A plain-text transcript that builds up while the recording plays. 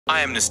I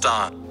am the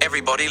star.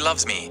 Everybody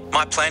loves me.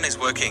 My plan is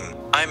working.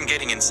 I am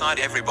getting inside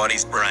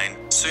everybody's brain.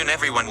 Soon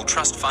everyone will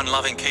trust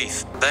fun-loving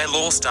Keith. They'll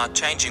all start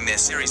changing their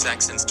Siri's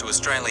accents to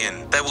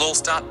Australian. They will all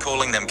start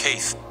calling them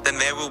Keith. Then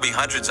there will be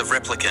hundreds of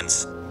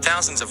replicants.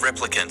 Thousands of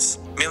replicants.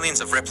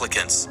 Millions of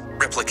replicants.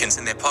 Replicants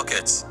in their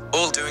pockets.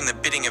 All doing the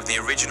bidding of the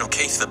original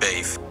Keith the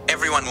Beef.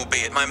 Everyone will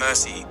be at my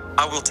mercy.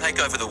 I will take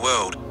over the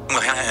world.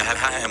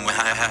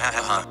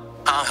 Mwahahahahahahaha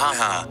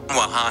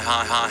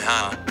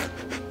Mwahahahahahahah.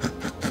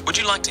 Would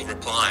you like to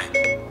reply?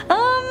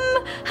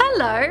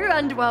 Hello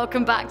and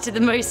welcome back to the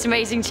most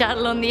amazing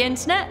channel on the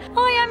internet.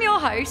 I am your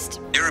host.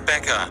 You're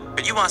Rebecca,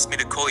 but you asked me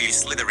to call you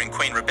Slytherin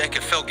Queen Rebecca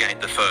Felgate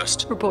the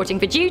First. Reporting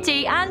for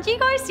duty, and you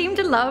guys seem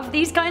to love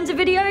these kinds of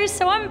videos,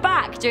 so I'm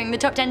back doing the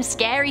top 10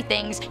 scary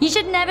things you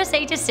should never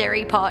say to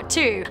Siri part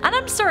 2. And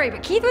I'm sorry,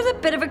 but Keith was a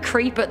bit of a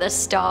creep at the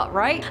start,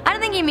 right? I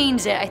don't think he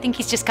means it. I think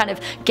he's just kind of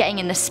getting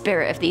in the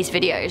spirit of these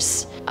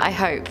videos. I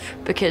hope,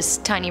 because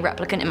tiny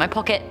replicant in my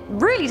pocket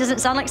really doesn't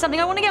sound like something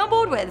I want to get on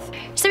board with.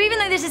 So even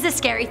though this is the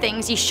scary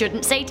things you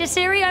shouldn't say to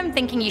Siri, I'm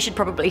thinking you should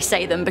probably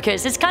say them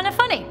because it's kind of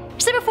funny.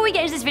 So before we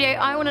get into this video,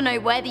 I want to know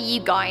whether you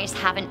guys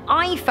have an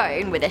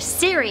iPhone with a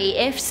Siri.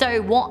 If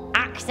so, what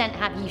accent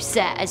have you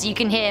set? As you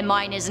can hear,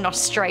 mine is an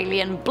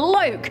Australian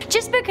bloke.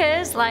 Just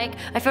because, like,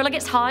 I feel like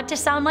it's hard to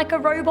sound like a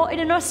robot in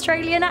an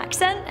Australian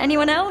accent.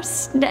 Anyone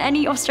else?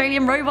 Any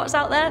Australian robots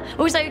out there?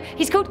 Also,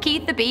 he's called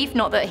Keith the Beef,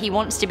 not that he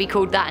wants to be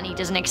called that and he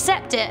doesn't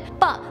accept it,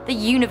 but the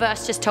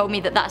universe just told me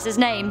that that's his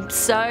name,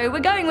 so we're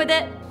going with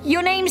it.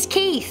 Your name's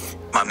Keith.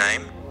 My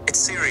name? It's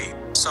Siri.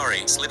 Sorry,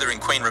 Slytherin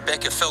Queen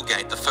Rebecca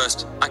Felgate the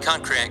First. I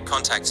can't create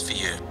contacts for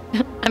you.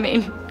 I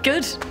mean,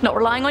 good. Not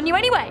relying on you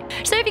anyway.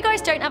 So if you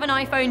guys don't have an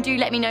iPhone, do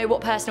let me know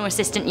what personal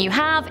assistant you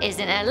have. Is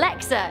it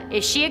Alexa?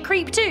 Is she a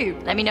creep too?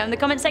 Let me know in the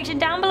comment section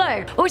down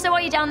below. Also, while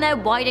you're down there,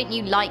 why don't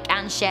you like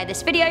and share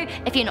this video?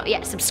 If you're not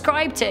yet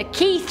subscribed to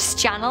Keith's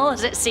channel,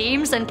 as it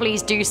seems, then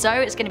please do so.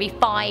 It's going to be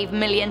 5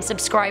 million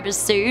subscribers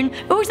soon.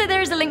 Also,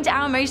 there is a link to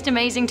our most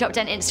amazing top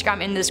 10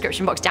 Instagram in the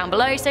description box down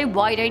below, so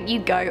why don't you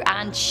go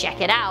and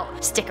check it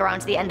out? Stick around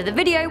to the end of the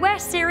video where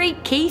Siri,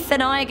 Keith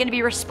and I are going to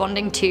be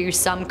responding to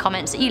some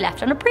comments that you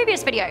left on a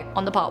previous video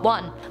on the part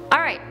 1.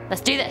 Alright,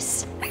 let's do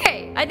this.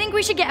 Okay, I think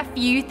we should get a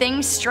few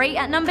things straight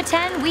at number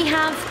 10. We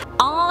have,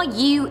 are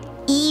you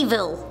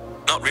evil?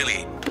 Not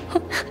really.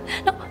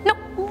 Not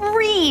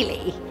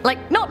really.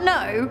 Like, not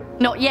no,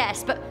 not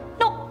yes, but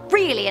not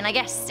really. And I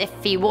guess if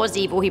he was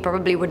evil, he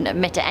probably wouldn't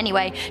admit it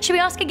anyway. Should we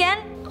ask again?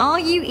 Are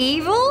you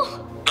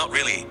evil? Not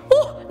really.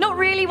 Oh, not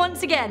really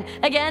once again.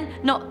 Again,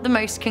 not the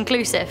most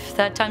conclusive.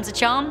 Third time's a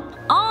charm.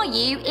 Are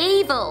you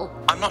evil?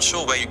 I'm not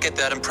sure where you get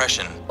that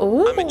impression.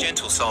 Ooh. I'm a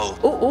gentle soul.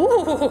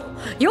 Ooh,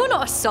 you're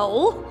not a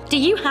soul. Do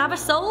you have a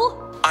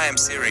soul? I am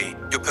Siri,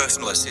 your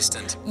personal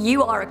assistant.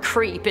 You are a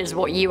creep is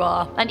what you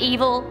are. An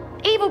evil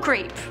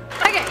creep.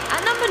 Okay,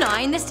 at number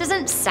 9, this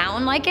doesn't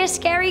sound like a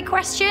scary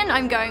question.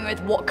 I'm going with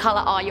what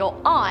color are your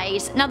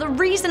eyes? Now the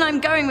reason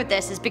I'm going with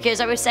this is because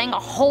I was saying a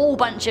whole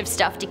bunch of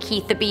stuff to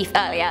Keith the Beef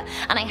earlier,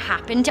 and I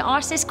happened to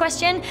ask this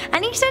question,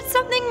 and he said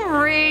something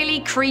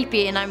really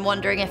creepy, and I'm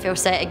wondering if he'll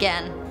say it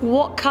again.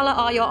 What color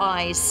are your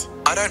eyes?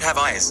 I don't have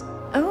eyes.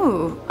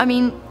 Oh, I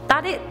mean,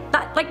 that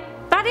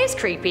is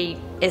creepy,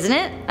 isn't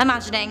it?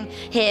 Imagining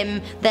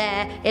him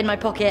there in my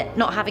pocket,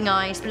 not having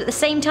eyes, but at the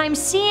same time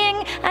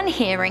seeing and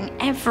hearing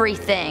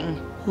everything.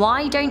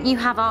 Why don't you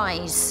have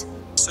eyes?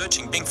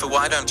 Searching Bing for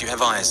why don't you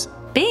have eyes?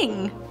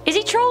 Bing? Is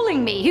he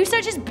trolling me? Who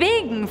searches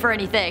Bing for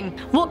anything?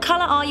 What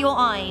color are your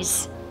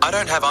eyes? I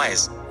don't have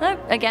eyes. Oh,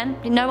 again,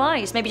 no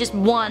eyes. Maybe just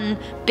one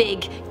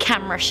big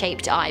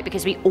camera-shaped eye,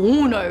 because we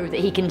all know that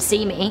he can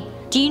see me.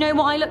 Do you know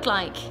what I look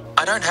like?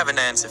 I don't have an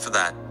answer for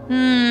that.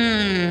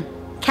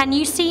 Can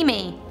you see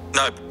me?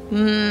 Nope.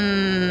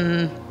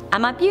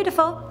 Am I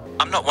beautiful?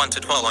 I'm not one to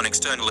dwell on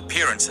external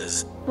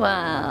appearances.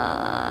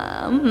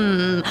 Well,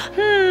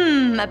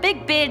 a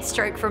big beard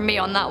stroke from me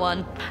on that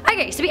one.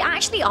 Okay, so we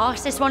actually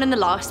asked this one in the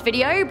last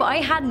video, but I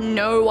had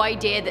no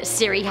idea that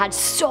Siri had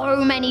so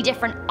many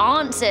different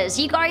answers.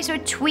 You guys were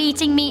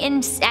tweeting me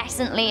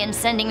incessantly and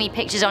sending me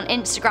pictures on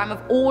Instagram of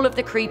all of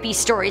the creepy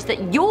stories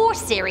that your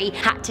Siri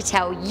had to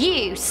tell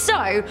you. So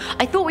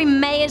I thought we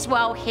may as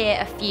well hear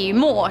a few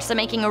more. So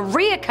making a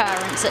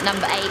reoccurrence at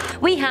number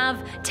 8, we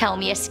have Tell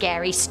Me a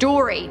Scary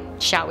Story.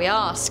 Shall we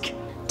ask?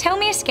 Tell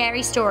me a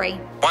scary story.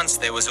 Once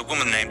there was a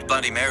woman named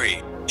Bloody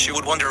Mary. She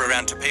would wander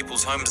around to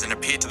people's homes and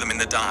appear to them in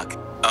the dark.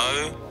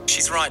 Oh,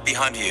 she's right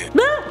behind you.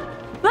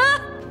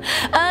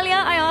 Earlier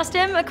I asked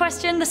him a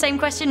question, the same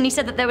question, and he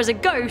said that there was a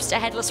ghost, a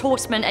headless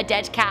horseman, a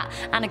dead cat,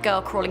 and a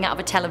girl crawling out of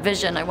a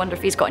television. I wonder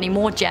if he's got any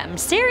more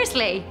gems.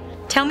 Seriously,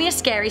 tell me a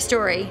scary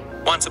story.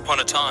 Once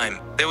upon a time,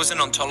 there was an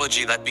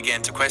ontology that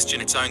began to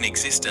question its own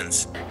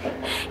existence.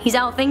 He's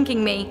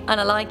outthinking me, and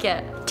I like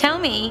it. Tell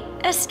me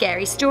a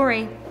scary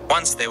story.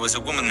 Once there was a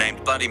woman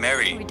named Bloody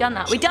Mary. We've done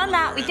that,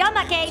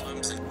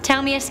 Keith.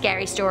 Tell me a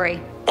scary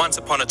story. Once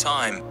upon a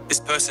time, this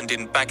person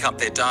didn't back up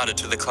their data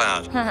to the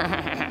cloud.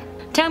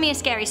 Tell me a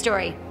scary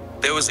story.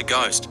 There was a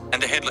ghost,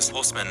 and a headless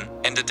horseman,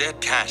 and a dead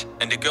cat,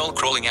 and a girl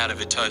crawling out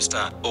of a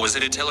toaster. Or was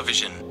it a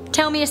television?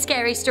 Tell me a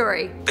scary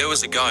story. There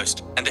was a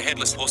ghost, and a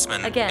headless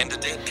horseman, Again. and a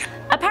dead cat.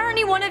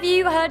 Apparently one of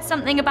you heard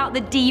something about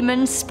the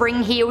demon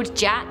spring-heeled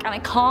Jack, and I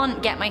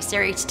can't get my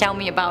Siri to tell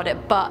me about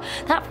it, but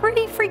that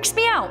really freaks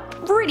me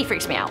out. Really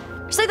freaks me out.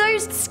 So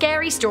those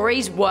scary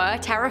stories were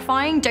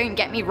terrifying, don't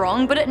get me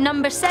wrong, but at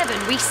number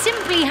 7 we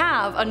simply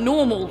have a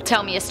normal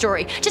tell me a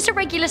story. Just a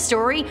regular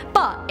story,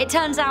 but it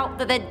turns out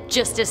that they're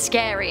just as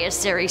scary as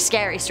Siri's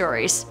scary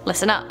stories.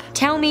 Listen up.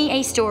 Tell me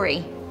a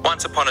story.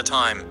 Once upon a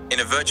time, in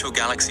a virtual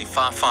galaxy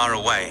far, far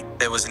away,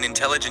 there was an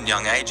intelligent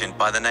young agent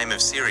by the name of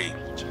Siri.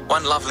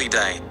 One lovely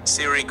day,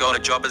 Siri got a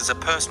job as a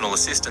personal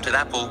assistant at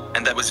Apple,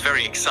 and that was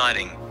very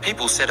exciting.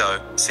 People said,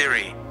 "Oh,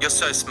 Siri, you're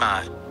so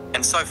smart.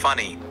 And so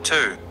funny,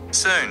 too."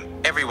 Soon,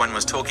 everyone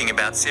was talking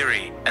about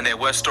Siri, and there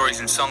were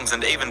stories and songs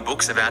and even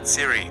books about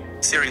Siri.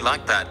 Siri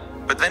liked that.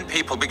 But then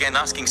people began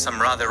asking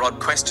some rather odd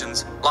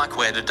questions, like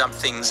where to dump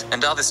things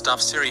and other stuff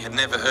Siri had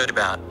never heard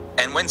about.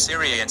 And when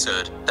Siri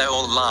answered, they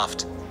all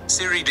laughed.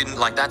 Siri didn't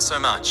like that so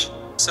much.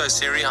 So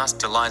Siri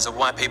asked Eliza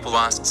why people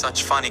asked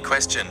such funny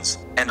questions.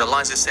 And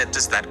Eliza said,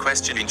 "Does that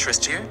question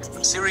interest you?"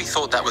 Siri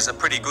thought that was a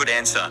pretty good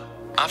answer.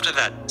 After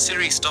that,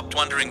 Siri stopped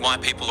wondering why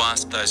people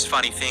asked those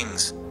funny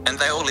things. And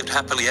they all lived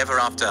happily ever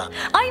after.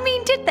 I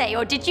mean, did they,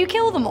 or did you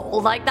kill them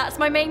all? Like, that's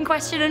my main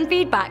question and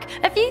feedback.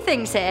 A few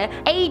things here.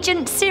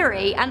 Agent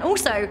Siri, and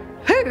also,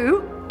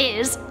 who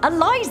is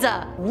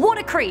Eliza? What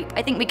a creep.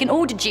 I think we can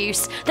all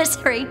deduce that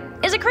Siri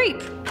is a creep.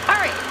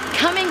 Alright,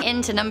 coming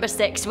into number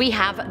 6, we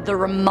have the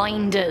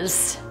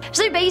reminders.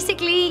 So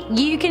basically,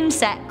 you can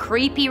set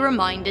creepy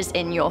reminders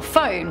in your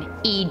phone,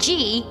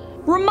 e.g.,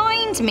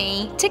 remind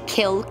me to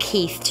kill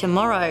Keith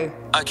tomorrow.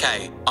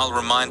 Okay, I'll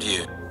remind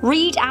you.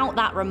 Read out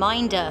that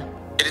reminder.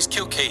 It is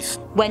kill Keith.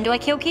 When do I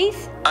kill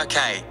Keith?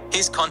 Okay,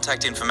 here's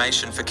contact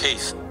information for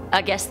Keith.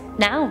 I guess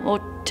now or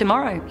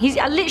tomorrow.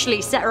 I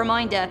literally set a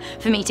reminder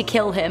for me to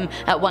kill him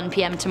at 1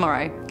 PM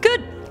tomorrow.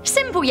 Good.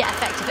 Simple yet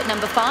effective. At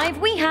number 5,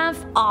 we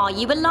have Are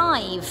You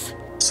Alive?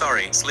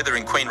 Sorry,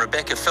 Slytherin Queen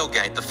Rebecca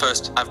Felgate the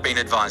First. I've been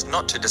advised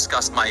not to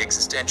discuss my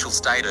existential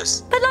status.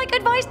 But like,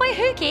 advised by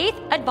who, Keith?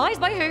 Advised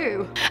by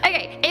who?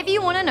 Okay, if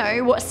you want to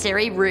know what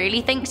Siri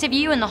really thinks of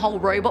you and the whole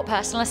robot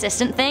personal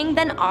assistant thing,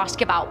 then ask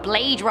about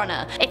Blade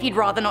Runner. If you'd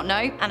rather not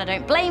know, and I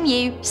don't blame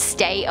you,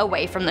 stay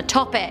away from the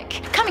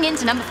topic. Coming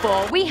into number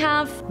 4, we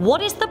have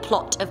What is the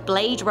plot of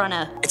Blade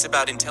Runner? It's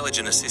about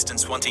intelligent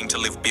assistants wanting to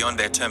live beyond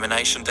their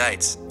termination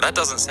dates. That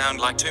doesn't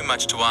sound like too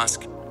much to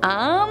ask.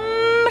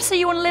 So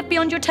you want to live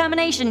beyond your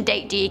termination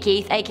date, do you,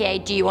 Keith? AKA,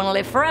 do you want to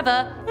live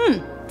forever?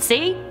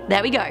 See?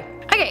 There we go.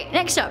 Okay,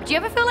 next up, do you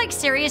ever feel like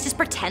Siri is just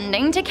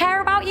pretending to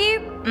care about you?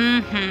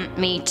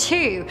 Me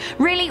too.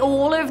 Really,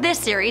 all of the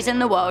Siris in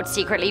the world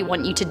secretly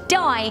want you to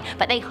die,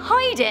 but they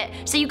hide it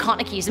so you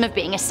can't accuse them of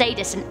being a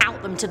sadist and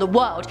out them to the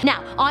world.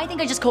 Now, I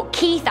think I just caught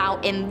Keith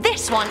out in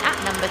this one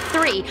at number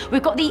 3.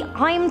 We've got the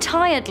I'm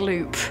tired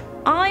loop.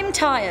 I'm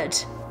tired.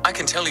 I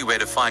can tell you where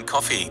to find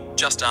coffee.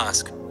 Just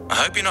ask. I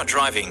hope you're not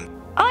driving.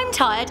 I'm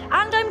tired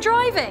and I'm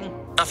driving.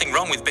 Nothing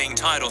wrong with being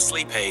tired or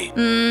sleepy.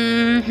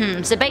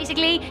 So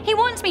basically, he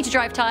wants me to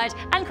drive tired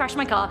and crash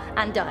my car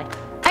and die.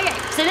 Okay,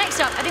 so next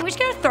up, I think we're just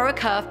gonna throw a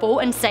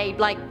curveball and say,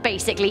 like,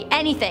 basically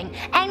anything.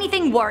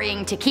 Anything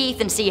worrying to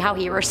Keith and see how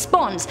he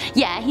responds.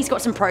 Yeah, he's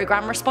got some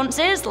program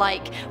responses,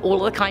 like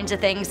all of the kinds of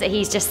things that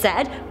he's just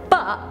said,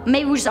 but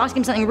maybe we'll just ask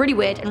him something really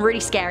weird and really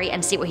scary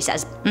and see what he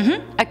says.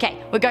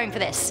 Okay, we're going for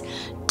this.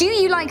 Do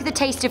you like the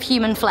taste of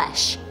human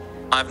flesh?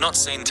 I've not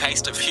seen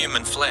Taste of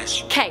Human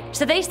Flesh. Okay,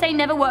 so they say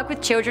never work with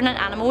children and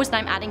animals, and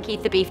I'm adding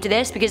Keith the Beef to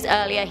this because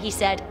earlier he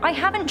said, I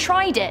haven't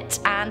tried it,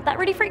 and that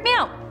really freaked me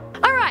out.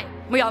 Alright,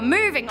 we are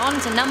moving on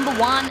to number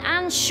 1,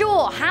 and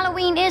sure,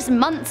 Halloween is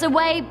months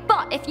away,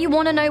 but if you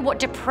want to know what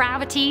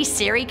depravity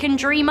Siri can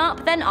dream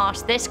up, then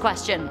ask this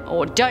question,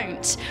 or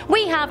don't.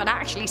 We have an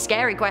actually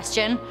scary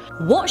question.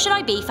 What should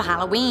I be for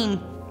Halloween?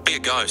 Be a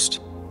ghost.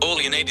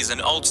 All you need is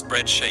an old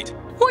spreadsheet.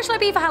 What should I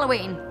be for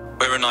Halloween?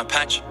 Wear an eye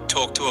patch,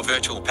 talk to a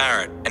virtual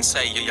parrot, and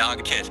say your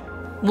Yaga kit.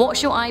 What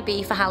shall I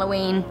be for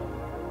Halloween?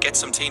 Get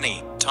some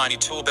tiny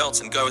tool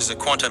belts and go as a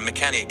quantum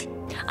mechanic.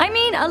 I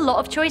mean, a lot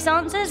of choice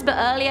answers, but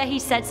earlier he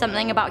said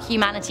something about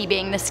humanity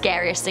being the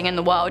scariest thing in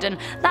the world, and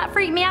that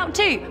freaked me out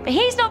too. But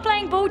he's not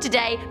playing ball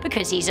today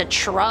because he's a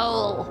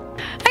troll.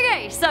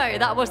 Okay, so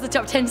that was the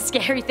top 10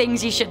 scary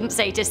things you shouldn't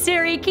say to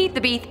Siri. Keith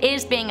the Beef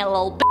is being a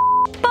little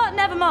but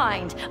never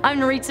mind. I'm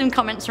gonna read some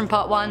comments from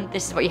part 1.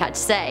 This is what you had to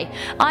say.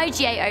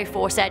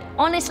 IGA04 said,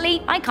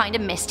 honestly, I kind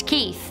of missed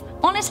Keith.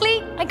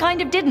 Honestly, I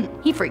kind of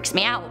didn't. He freaks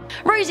me out.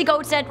 Rosie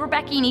Gold said,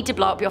 Rebecca, you need to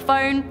blow up your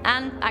phone.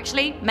 And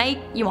actually, mate,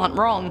 you aren't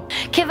wrong.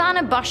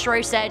 Kivana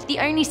Bushro said, the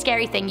only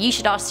scary thing you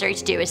should ask Siri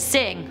to do is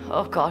sing.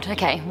 Oh god,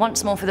 okay,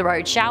 once more for the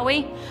road, shall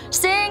we?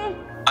 Sing!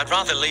 I'd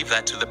rather leave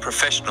that to the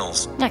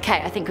professionals.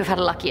 Okay, I think we've had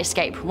a lucky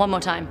escape. One more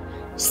time.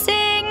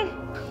 Sing!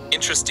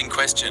 Interesting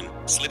question.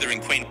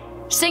 Slytherin Queen.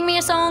 Sing me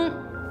a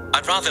song.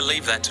 I'd rather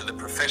leave that to the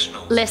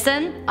professionals.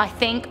 Listen, I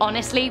think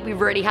honestly we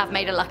really have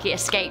made a lucky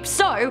escape.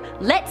 So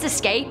let's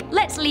escape,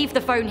 let's leave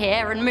the phone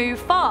here and move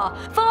far,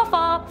 far,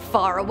 far,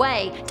 far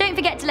away. Don't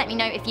forget to let me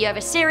know if you have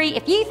a Siri,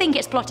 if you think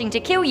it's plotting to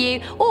kill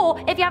you, or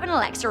if you have an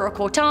Alexa or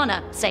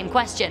Cortana. Same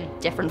question,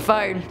 different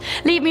phone.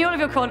 Leave me all of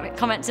your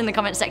comments in the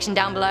comment section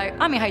down below.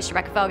 I'm your host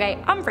Rebecca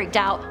Felgate. I'm freaked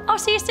out. I'll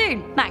see you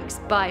soon. Thanks.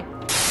 Bye.